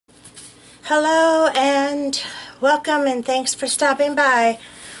Hello and welcome and thanks for stopping by.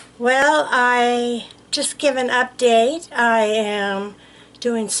 Well, I just give an update. I am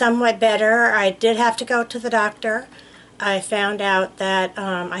doing somewhat better. I did have to go to the doctor. I found out that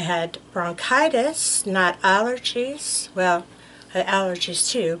I had bronchitis, not allergies. Well, I had allergies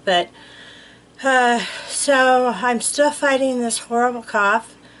too, but so I'm still fighting this horrible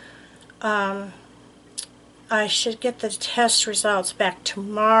cough. I should get the test results back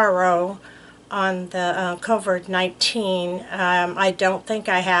tomorrow on the COVID-19. I don't think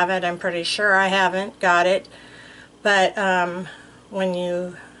I have it. I'm pretty sure I haven't got it. But when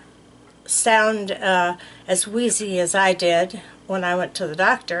you sound as wheezy as I did when I went to the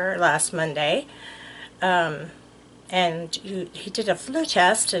doctor last Monday, and he did a flu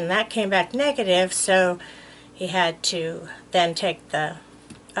test and that came back negative, so he had to then take the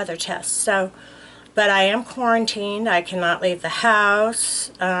other tests. So, but I am quarantined. I cannot leave the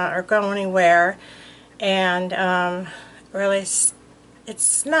house or go anywhere, and really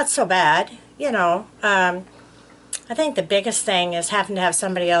it's not so bad, you know. I think the biggest thing is having to have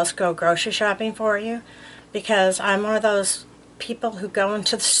somebody else go grocery shopping for you, because I'm one of those people who go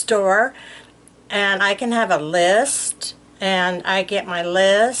into the store and I can have a list and I get my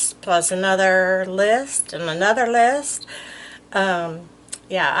list plus another list and another list. Yeah,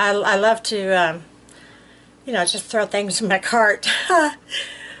 I love to you know, just throw things in my cart.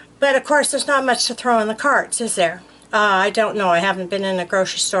 But of course there's not much to throw in the carts, is there? I don't know. I haven't been in a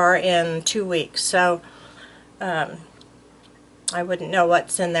grocery store in 2 weeks, so I wouldn't know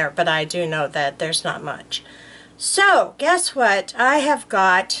what's in there, but I do know that there's not much. So guess what? I have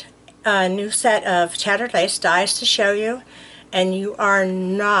got a new set of tattered lace dies to show you, and you are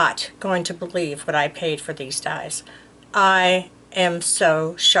not going to believe what I paid for these dies. I am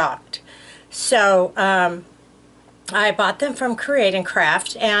so shocked. So I bought them from Create and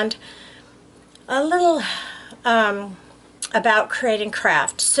Craft, and a little about Create and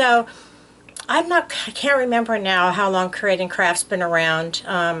Craft. So I can't remember now how long Create and Craft's been around,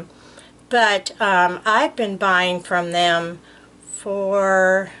 but I've been buying from them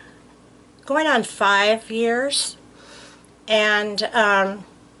for going on 5 years, and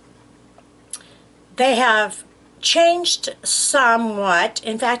they have changed somewhat.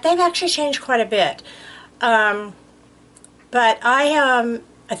 In fact, they've actually changed quite a bit. But I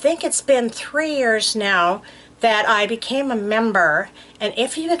think it's been 3 years now that I became a member, and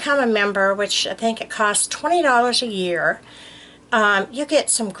if you become a member, which I think it costs $20 a year, you get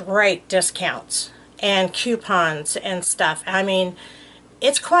some great discounts and coupons and stuff. I mean,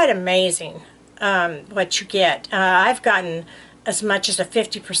 it's quite amazing what you get. I've gotten as much as a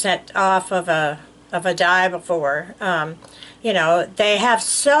 50% off of a die before. You know, they have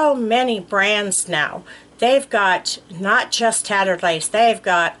so many brands now. They've got not just tattered lace, they've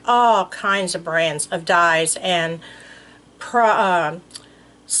got all kinds of brands of dies and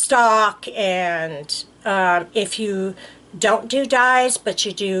stock, and if you don't do dies but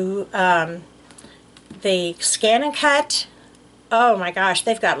you do the scan and cut, oh my gosh,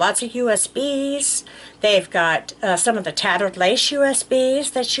 they've got lots of USBs. They've got some of the tattered lace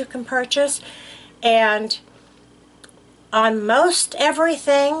USBs that you can purchase, and on most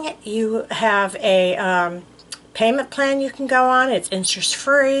everything you have a payment plan you can go on. It's interest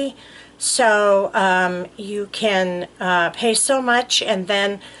free, so you can pay so much, and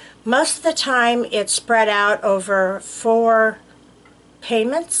then most of the time it's spread out over 4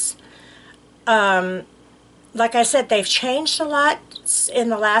 payments. Like I said, they've changed a lot in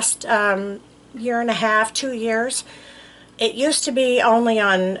the last year and a half, 2 years. It used to be only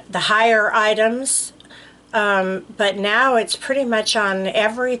on the higher items, but now it's pretty much on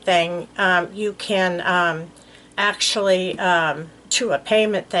everything. You can actually do a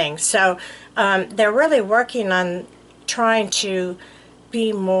payment thing. So they're really working on trying to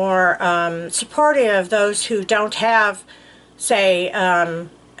be more supportive of those who don't have, say,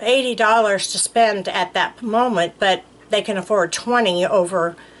 $80 to spend at that moment, but they can afford $20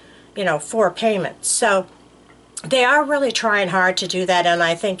 over, you know, 4 payments. So they are really trying hard to do that, and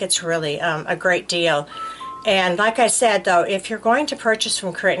I think it's really a great deal. And like I said, though, if you're going to purchase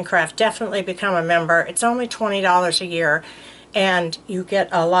from Create and Craft, definitely become a member. It's only $20 a year, and you get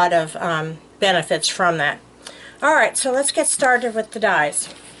a lot of benefits from that. All right, so let's get started with the dies.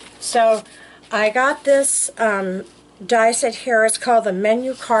 So I got this die set here. It's called the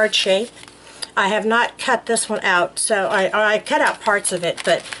menu card shape. I have not cut this one out, so I cut out parts of it,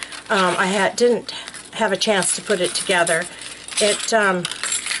 but didn't have a chance to put it together.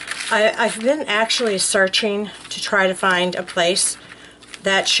 I've been actually searching to try to find a place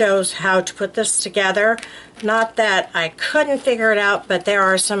that shows how to put this together. Not that I couldn't figure it out, but there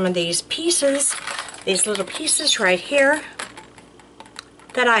are some of these pieces, these little pieces right here,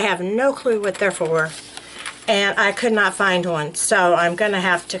 that I have no clue what they're for, and I could not find one. So I'm going to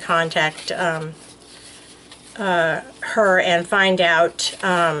have to contact her and find out,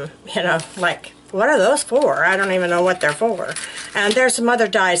 you know, like, what are those for? I don't even know what they're for. And there's some other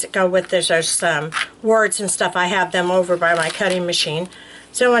dies that go with this. There's some words and stuff. I have them over by my cutting machine.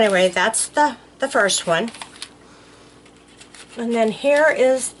 So anyway, that's the first one. And then here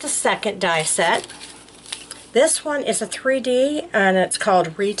is the second die set. This one is a 3D, and it's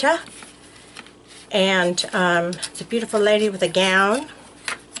called Rita. And it's a beautiful lady with a gown.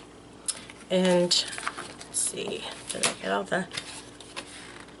 And let's see, did I get all the...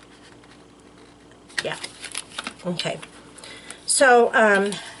 Yeah. Okay. So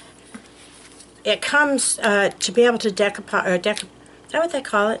it comes to be able to decoupage. Is that what they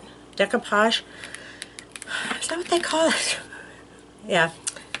call it? Decoupage? Is that what they call it? Yeah.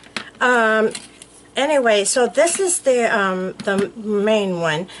 Anyway, so this is the main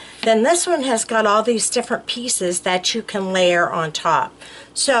one. Then this one has got all these different pieces that you can layer on top.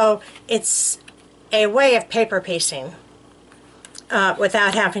 So it's a way of paper pasting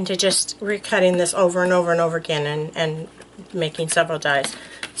without having to just recutting this over and over and over again and making several dies.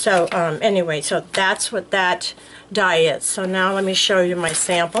 So anyway, so that's what that die is. So now let me show you my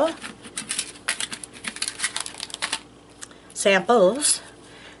samples.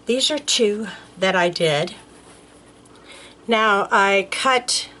 These are two that I did. Now I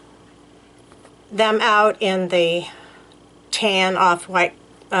cut them out in the tan off-white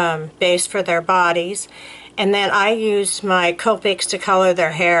base for their bodies, and then I used my Copics to color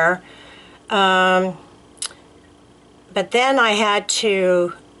their hair. But then I had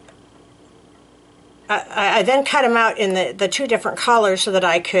to I then cut them out in the two different colors so that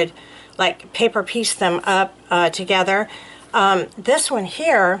I could like paper piece them up together. This one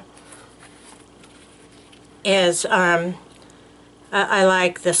here is I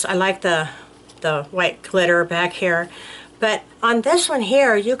like this. I like the white glitter back here. But on this one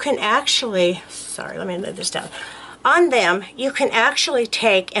here, you can actually, sorry, let me move this down. On them, you can actually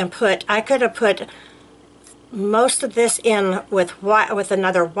take and put, I could have put most of this in with white, with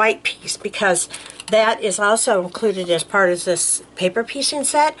another white piece, because that is also included as part of this paper piecing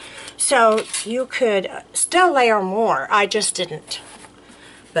set. So you could still layer more. I just didn't.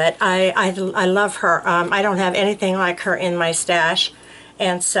 But I love her. I don't have anything like her in my stash,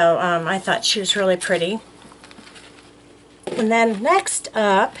 and so I thought she was really pretty. And then next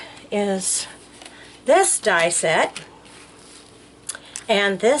up is this die set,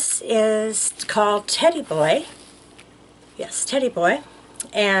 and this is called Teddy Boy. Yes, Teddy Boy.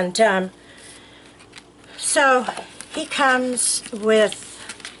 And so he comes with,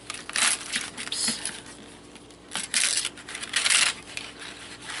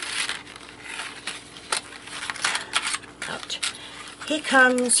 he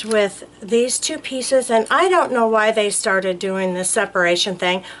comes with these two pieces, and I don't know why they started doing this separation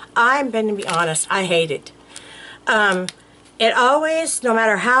thing. I'm going to be honest, I hate it. It always, no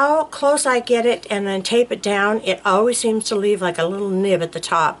matter how close I get it and then tape it down, it always seems to leave like a little nib at the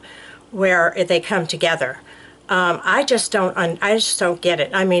top where they come together. I just don't get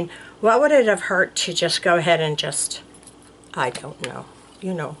it. I mean, what would it have hurt to just go ahead and just, I don't know.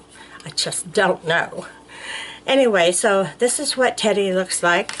 You know, I just don't know. Anyway, so this is what Teddy looks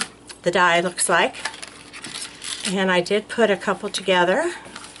like, the die looks like, and I did put a couple together,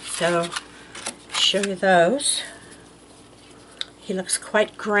 so I'll show you those. He looks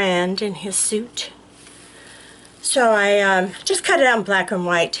quite grand in his suit. So I just cut it out in black and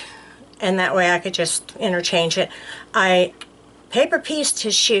white, and that way I could just interchange it. I paper pieced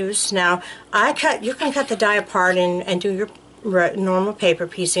his shoes. Now, you can cut the die apart and do your normal paper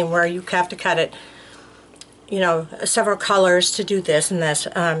piecing where you have to cut it, you know, several colors to do this and this.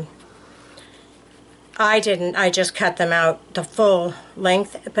 I didn't. I just cut them out the full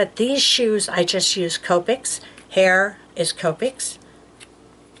length. But these shoes, I just use Copics. Hair is Copics.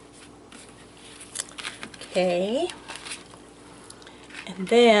 Okay. And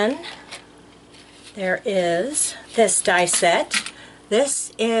then there is this die set.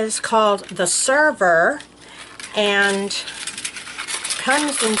 This is called the Server, and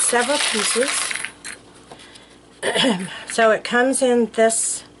comes in several pieces. So it comes in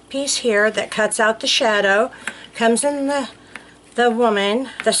this piece here that cuts out the shadow, comes in the woman,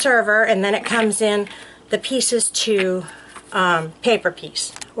 the server, and then it comes in the pieces to paper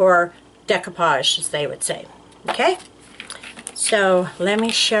piece, or decoupage as they would say. Okay? So let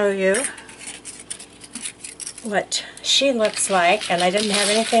me show you what she looks like, and I didn't have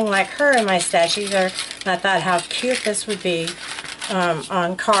anything like her in my stash either. And I thought how cute this would be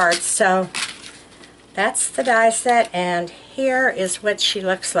on cards. So that's the die set, and here is what she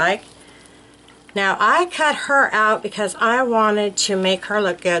looks like. Now I cut her out because I wanted to make her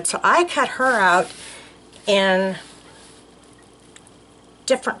look good, so I cut her out in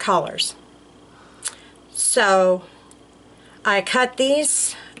different colors. So I cut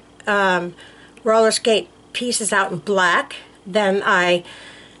these roller skate pieces out in black. Then I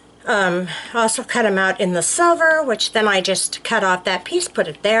also cut them out in the silver, which then I just cut off that piece, put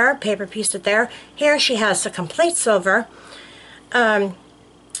it there, paper piece it there. Here she has the complete silver.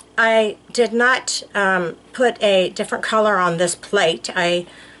 I did not put a different color on this plate. I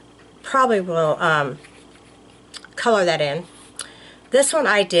probably will color that in. This one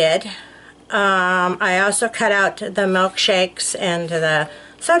I did. I also cut out the milkshakes and the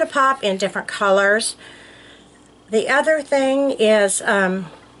soda pop in different colors. The other thing is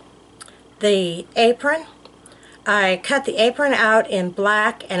the apron. I cut the apron out in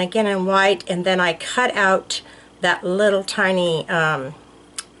black and again in white, and then I cut out that little tiny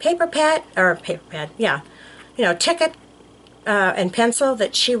paper pad, yeah, you know, ticket and pencil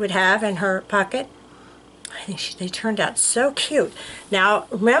that she would have in her pocket. I think they turned out so cute. Now,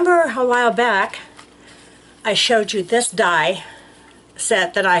 remember a while back I showed you this die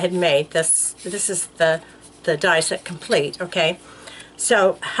set that I had made. This is the die set complete, okay?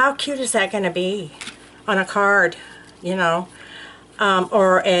 So how cute is that going to be on a card, you know,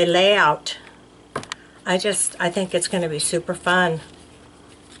 or a layout? I think it's going to be super fun.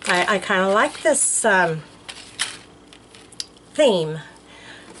 I kind of like this theme.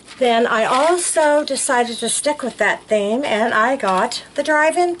 Then I also decided to stick with that theme, and I got the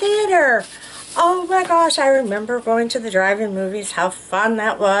drive-in theater. Oh my gosh, I remember going to the drive-in movies, how fun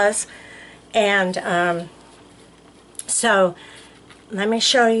that was. And so let me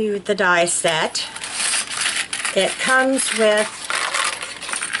show you the die set. It comes with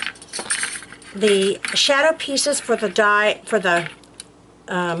the shadow pieces for the die, for the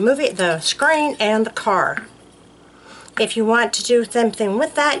movie, the screen, and the car. If you want to do something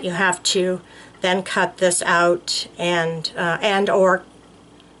with that, you have to then cut this out and or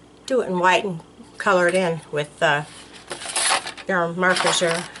do it in white and color it in with your markers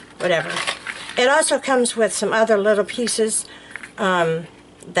or whatever. It also comes with some other little pieces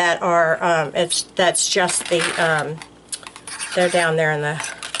that are that's just the they're down there in the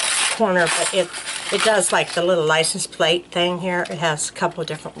corner, but it does like the little license plate thing here. It has a couple of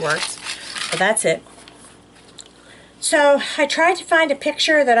different words. But that's it. So I tried to find a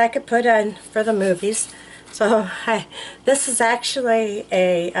picture that I could put on for the movies. So this is actually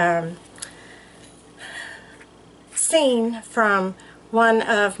a scene from one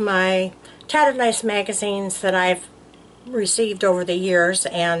of my T.L Dies magazines that I've received over the years,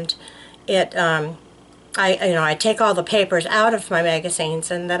 and it I take all the papers out of my magazines,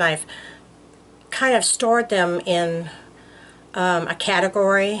 and then I've kind of stored them in a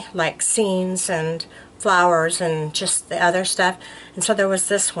category like scenes and flowers and just the other stuff. And so there was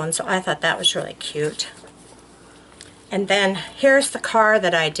this one, so I thought that was really cute. And then here's the car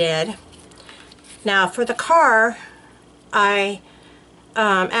that I did. Now for the car, I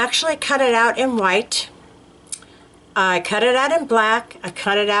actually cut it out in white. I cut it out in black. I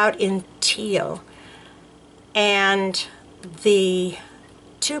cut it out in teal. And the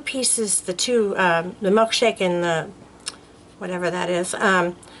two pieces, the milkshake and the whatever that is,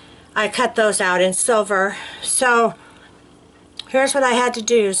 I cut those out in silver. So here's what I had to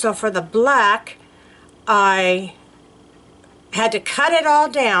do. So for the black, I had to cut it all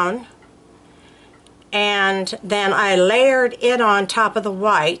down, and then I layered it on top of the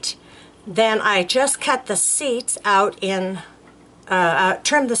white. Then I just cut the seats out in,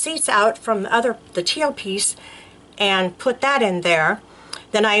 trimmed the seats out from the teal piece and put that in there.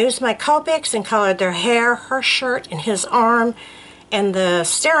 Then I used my Copics and colored their hair, her shirt, and his arm, and the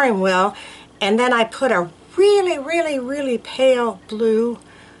steering wheel. And then I put a really, really, really pale blue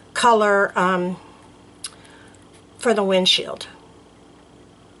color for the windshield.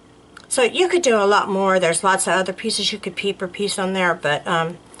 So you could do a lot more. There's lots of other pieces you could paper piece on there, but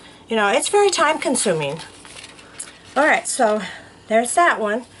you know, it's very time consuming. Alright, so there's that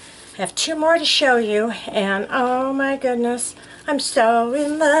one. I have two more to show you, and oh my goodness, I'm so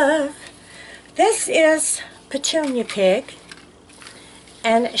in love. This is Petunia Pig,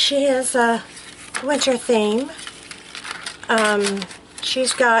 and she has a winter theme.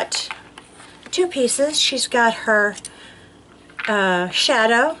 She's got two pieces. She's got her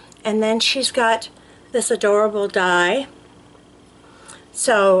shadow, and then she's got this adorable die.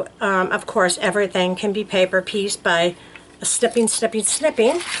 So, of course, everything can be paper pieced by snipping. So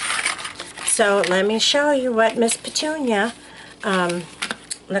let me show you what Miss Petunia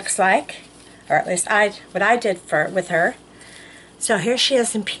looks like, or at least what I did with her. So here she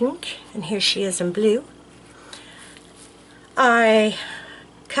is in pink, and here she is in blue. I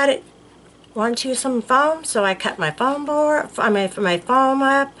wanted to use some foam, so I cut my foam my foam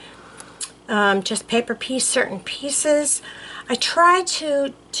up. Just paper piece certain pieces. I tried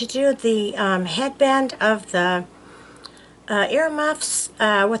to do the headband of the earmuffs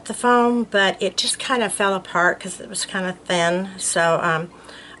with the foam, but it just kind of fell apart because it was kind of thin. So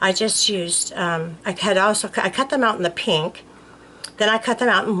I just used, I cut them out in the pink, then I cut them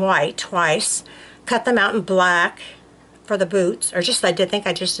out in white twice, cut them out in black for the boots, or I think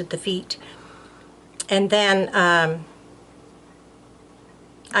I just did the feet, and then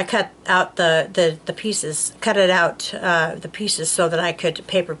I cut out the pieces, the pieces so that I could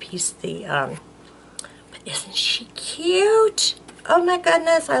paper piece the, but isn't she cute? Oh my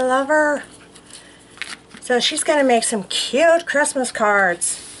goodness, I love her. So she's going to make some cute Christmas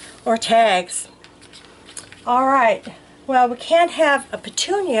cards or tags. Alright, well, we can't have a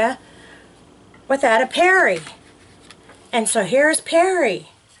Petunia without a Perry. And so here's Perry.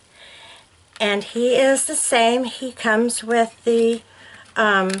 And he is the same. He comes with the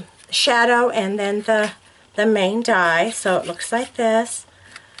shadow and then the main die. So it looks like this.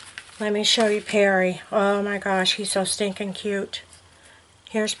 Let me show you Perry. Oh my gosh, he's so stinking cute.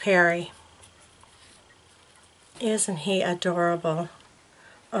 Here's Perry. Isn't he adorable?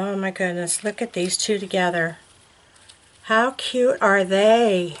 Oh my goodness, look at these two together. How cute are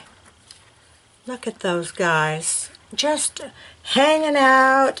they? Look at those guys. Just hanging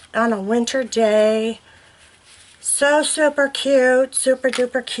out on a winter day. So super cute, super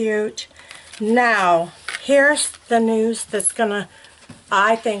duper cute. Now, here's the news that's gonna,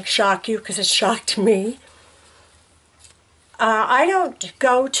 I think, shock you, because it shocked me. I don't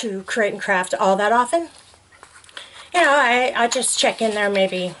go to Create and Craft all that often. You know, I just check in there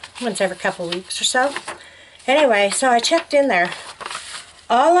maybe once every couple weeks or so. Anyway, so I checked in there.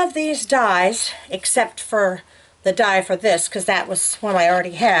 All of these dies, except for the die for this, because that was one I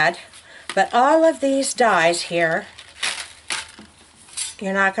already had, but all of these dies here,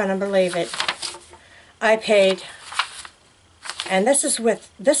 you're not going to believe it, I paid, and this is with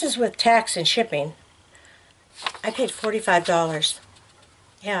tax and shipping, I paid $45.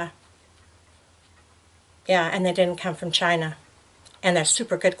 Yeah, and they didn't come from China, and they're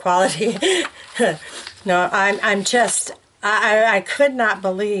super good quality. No, I could not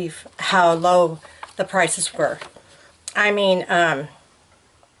believe how low the prices were. I mean,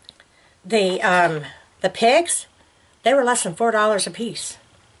 the pigs, they were less than $4 a piece.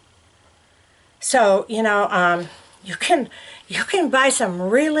 So, you know, you can buy some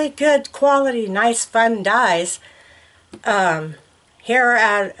really good quality, nice, fun dies here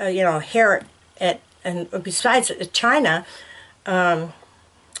at and besides China, I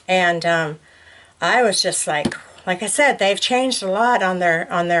was just like I said, they've changed a lot on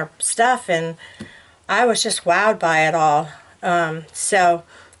their stuff, and I was just wowed by it all. Now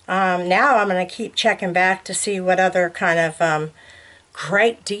I'm going to keep checking back to see what other kind of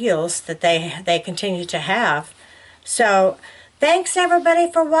great deals that they continue to have. So thanks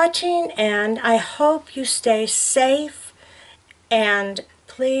everybody for watching, and I hope you stay safe, and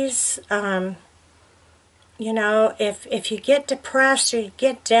please, you know, if you get depressed or you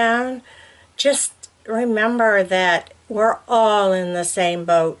get down, just remember that we're all in the same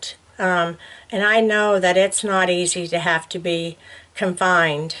boat. And I know that it's not easy to have to be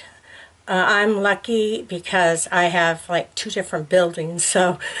confined. I'm lucky because I have like 2 different buildings,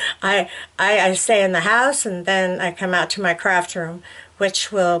 so I stay in the house and then I come out to my craft room,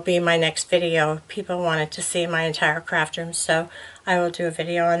 which will be my next video. People wanted to see my entire craft room, so I will do a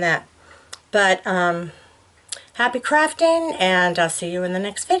video on that. But happy crafting, and I'll see you in the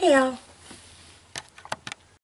next video.